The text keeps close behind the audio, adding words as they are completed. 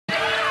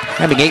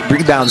having 8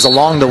 rebounds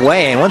along the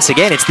way. And once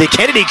again, it's the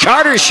Kennedy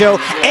Carter show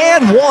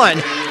and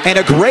one, and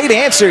a great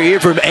answer here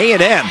from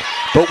A&M.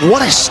 But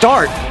what a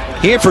start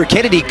here for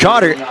Kennedy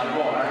Carter,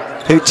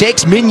 who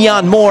takes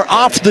Mignon Moore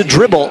off the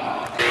dribble.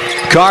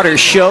 Carter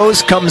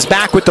shows, comes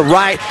back with the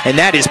right, and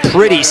that is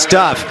pretty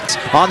stuff.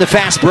 On the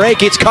fast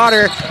break, it's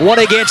Carter, 1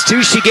 against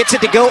 2. She gets it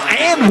to go,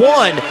 and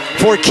 1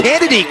 for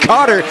Kennedy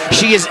Carter.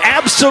 She is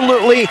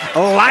absolutely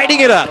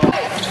lighting it up.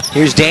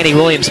 Here's Danny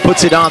Williams,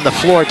 puts it on the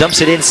floor, dumps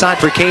it inside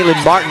for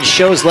Kaylin Martin,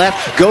 shows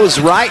left, goes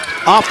right,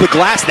 off the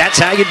glass. That's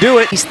how you do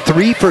it. He's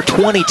 3 for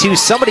 22.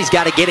 Somebody's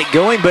got to get it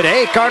going, but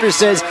hey, Carter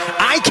says,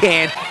 I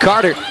can.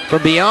 Carter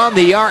from beyond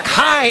the arc,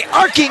 high,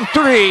 arcing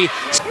 3.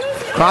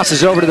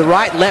 Crosses over to the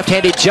right,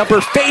 left-handed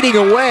jumper fading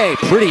away.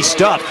 Pretty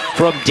stuff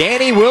from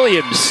Danny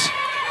Williams.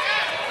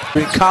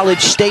 In College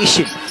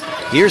Station.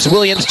 Here's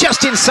Williams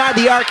just inside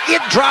the arc.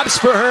 It drops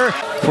for her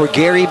for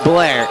Gary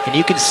Blair. And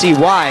you can see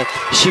why.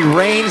 She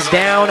rains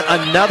down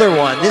another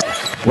one. This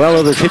well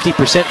over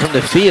 50% from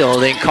the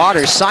field. And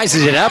Carter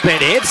sizes it up and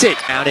hits it.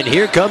 And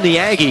here come the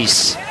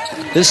Aggies.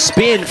 The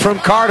spin from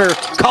Carter.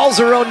 Calls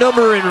her own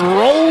number and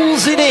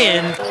rolls it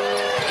in.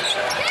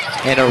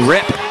 And a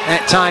rip,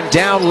 that time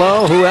down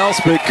low. Who else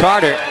but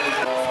Carter?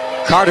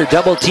 Carter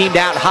double teamed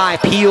out high,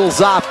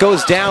 peels off,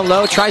 goes down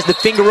low, tries the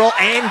finger roll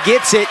and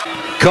gets it.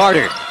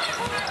 Carter,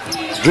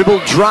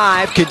 dribble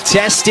drive,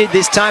 contested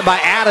this time by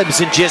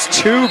Adams and just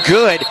too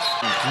good.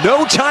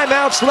 No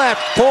timeouts left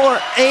for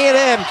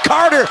A&M.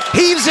 Carter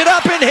heaves it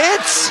up and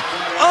hits.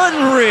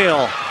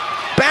 Unreal.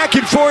 Back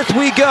and forth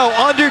we go,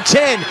 under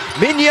 10.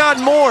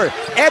 Mignon Moore.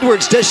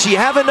 Edwards, does she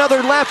have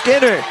another left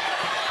in her?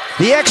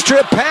 The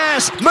extra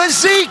pass,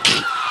 Mazik,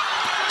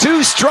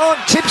 too strong,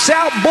 tips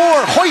out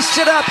Moore, hoists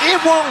it up,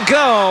 it won't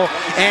go.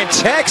 And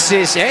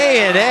Texas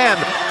A&M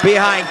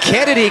behind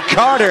Kennedy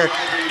Carter,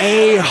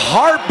 a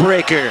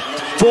heartbreaker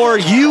for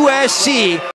USC.